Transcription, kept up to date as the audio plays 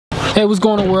Hey, what's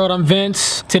going on, world? I'm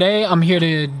Vince. Today I'm here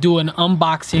to do an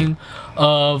unboxing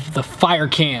of the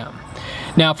FireCam.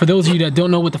 Now, for those of you that don't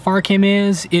know what the FireCam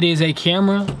is, it is a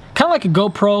camera, kind of like a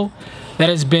GoPro, that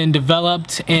has been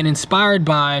developed and inspired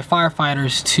by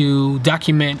firefighters to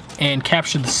document and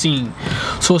capture the scene.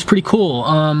 So it's pretty cool.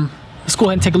 Let's go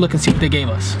ahead and take a look and see what they gave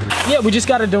us. Yeah, we just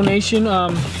got a donation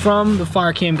from the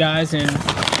FireCam guys, and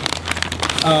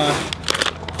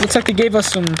looks like they gave us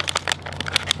some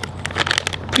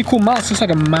pretty cool mounts. Looks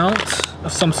like a mount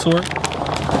of some sort.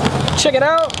 Check it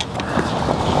out.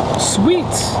 Sweet.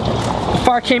 The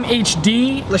FireCam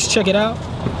HD. Let's check it out.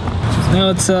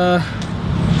 Now it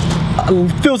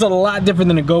feels a lot different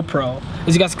than a GoPro.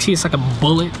 As you guys can see, it's like a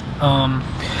bullet.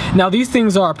 Now these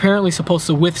things are apparently supposed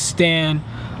to withstand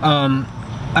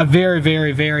a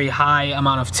very high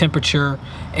amount of temperature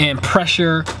and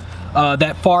pressure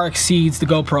that far exceeds the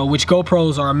GoPro, which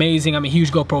GoPros are amazing. I'm a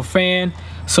huge GoPro fan,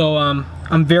 so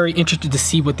I'm very interested to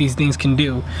see what these things can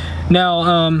do.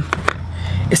 Now,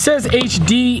 it says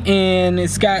HD and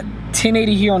it's got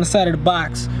 1080 here on the side of the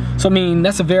box. So I mean,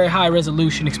 that's a very high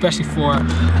resolution, especially for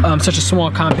such a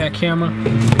small compact camera.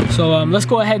 So let's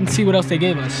go ahead and see what else they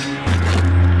gave us.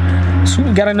 So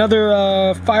we got another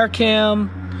FireCam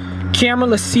camera.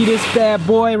 Let's see this bad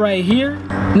boy right here.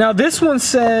 Now this one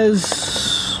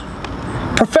says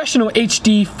professional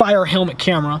HD fire helmet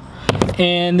camera,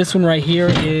 and this one right here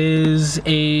is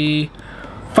a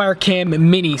FireCam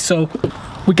Mini. So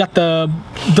we got the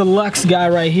deluxe guy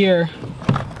right here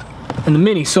and the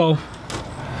Mini. So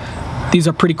these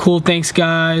are pretty cool. Thanks,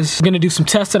 guys. I'm gonna do some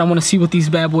testing. I want to see what these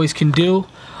bad boys can do.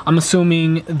 I'm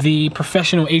assuming the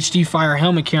professional HD fire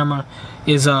helmet camera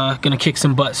is gonna kick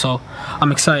some butt, so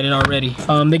I'm excited already.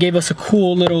 They gave us a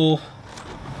cool little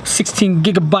 16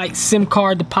 gigabyte SIM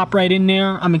card to pop right in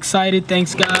there. I'm excited.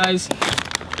 Thanks, guys.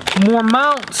 More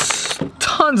mounts,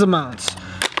 tons of mounts.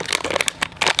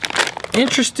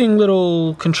 Interesting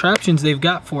little contraptions they've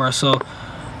got for us. So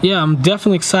yeah, I'm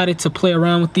definitely excited to play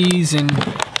around with these and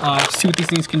see what these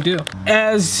things can do.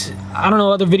 As, I don't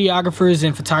know, other videographers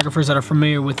and photographers that are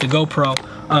familiar with the GoPro,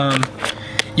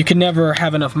 you can never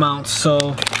have enough mounts,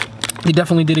 so they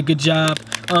definitely did a good job.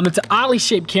 It's an oddly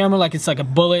shaped camera, like it's like a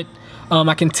bullet.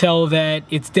 I can tell that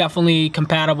it's definitely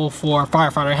compatible for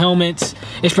firefighter helmets,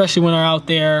 especially when they're out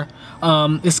there.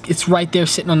 It's right there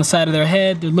sitting on the side of their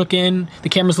head. They're looking, the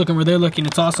camera's looking where they're looking.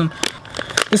 It's awesome.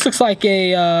 This looks like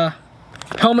a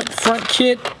helmet front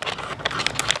kit.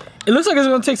 It looks like it's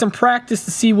gonna take some practice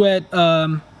to see what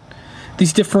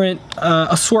these different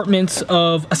assortments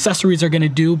of accessories are gonna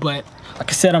do, but like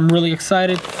I said, I'm really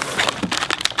excited.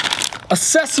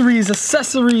 Accessories.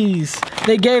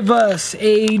 They gave us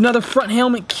another front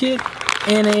helmet kit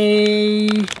and a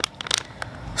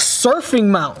surfing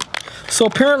mount. So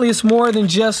apparently it's more than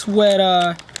just what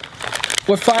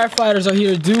firefighters are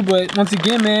here to do, but once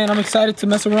again, man, I'm excited to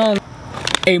mess around.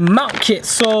 A mount kit.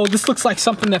 So this looks like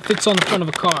something that fits on the front of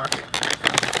a car,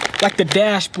 like the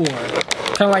dashboard,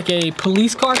 kind of like a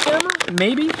police car camera,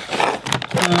 maybe. Look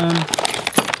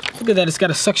at that, it's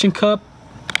got a suction cup.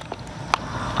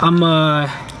 I'm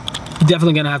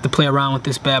definitely gonna have to play around with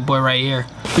this bad boy right here.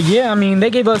 But yeah, I mean,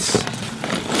 they gave us a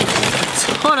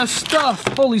ton of stuff.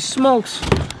 Holy smokes.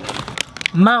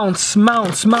 Mounts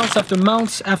after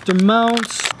mounts after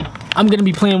mounts. I'm gonna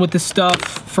be playing with this stuff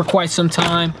for quite some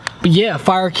time. But yeah,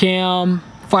 FireCams.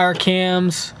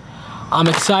 I'm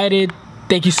excited.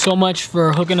 Thank you so much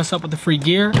for hooking us up with the free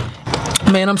gear.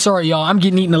 Man, I'm sorry, y'all. I'm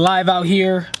getting eaten alive out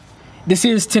here. This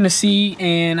is Tennessee,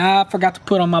 and I forgot to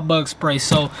put on my bug spray.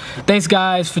 So thanks,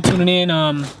 guys, for tuning in.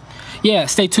 Yeah,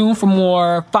 stay tuned for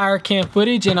more FireCam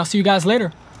footage, and I'll see you guys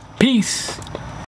later. Peace.